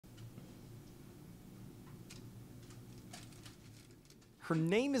Her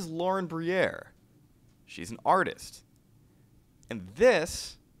name is Lauren Briere. She's an artist. And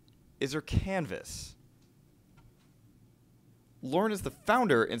this is her canvas. Lauren is the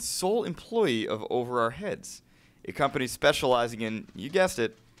founder and sole employee of Over Our Heads, a company specializing in, you guessed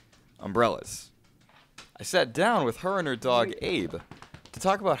it, umbrellas. I sat down with her and her dog Abe to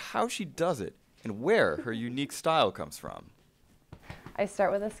talk about how she does it and where her unique style comes from. I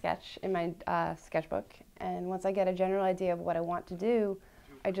start with a sketch in my sketchbook, and once I get a general idea of what I want to do,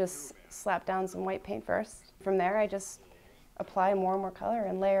 I just slap down some white paint first. From there, I just apply more and more color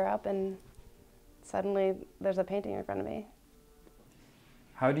and layer up, and suddenly there's a painting in front of me.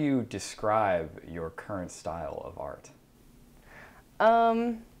 How do you describe your current style of art?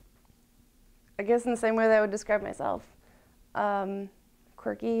 I guess in the same way that I would describe myself.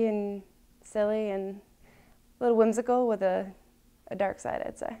 Quirky and silly and a little whimsical with a dark side,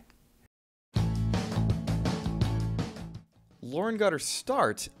 I'd say. Lauren got her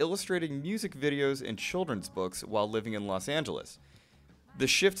start illustrating music videos and children's books while living in Los Angeles. The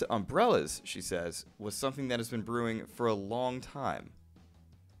shift to umbrellas, she says, was something that has been brewing for a long time.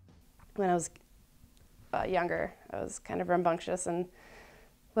 When I was younger, I was kind of rambunctious and a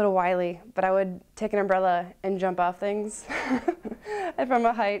little wily, but I would take an umbrella and jump off things from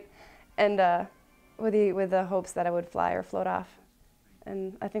a height, and with the hopes that I would fly or float off.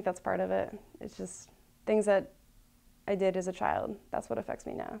 And I think that's part of it. It's just things that I did as a child. That's what affects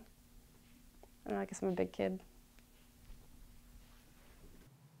me now. I don't know, I guess I'm a big kid.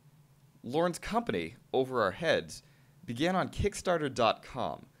 Lauren's company, Over Our Heads, began on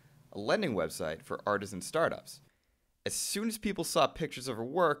Kickstarter.com, a lending website for artists and startups. As soon as people saw pictures of her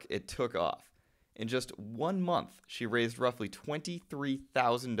work, it took off. In just 1 month, she raised roughly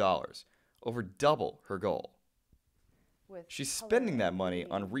 $23,000, over double her goal. She's spending that money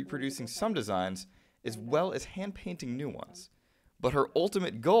on reproducing some designs as well as hand-painting new ones. But her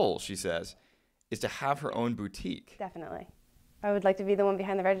ultimate goal, she says, is to have her own boutique. Definitely. I would like to be the one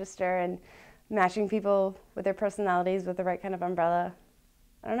behind the register and matching people with their personalities with the right kind of umbrella.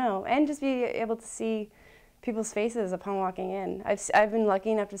 I don't know, and just be able to see people's faces upon walking in. I've been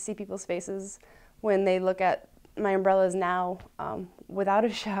lucky enough to see people's faces when they look at my umbrellas now without a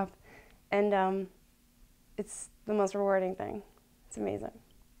shop, and it's the most rewarding thing. It's amazing.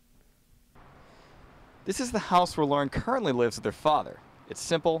 This is the house where Lauren currently lives with her father. It's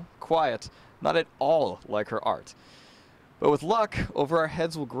simple, quiet, not at all like her art. But with luck, Over Our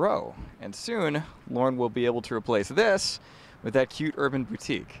Heads will grow, and soon Lauren will be able to replace this with that cute urban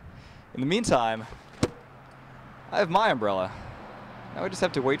boutique. In the meantime, I have my umbrella. Now I just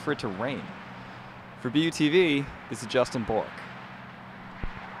have to wait for it to rain. For BUTV, this is Justin Bourke.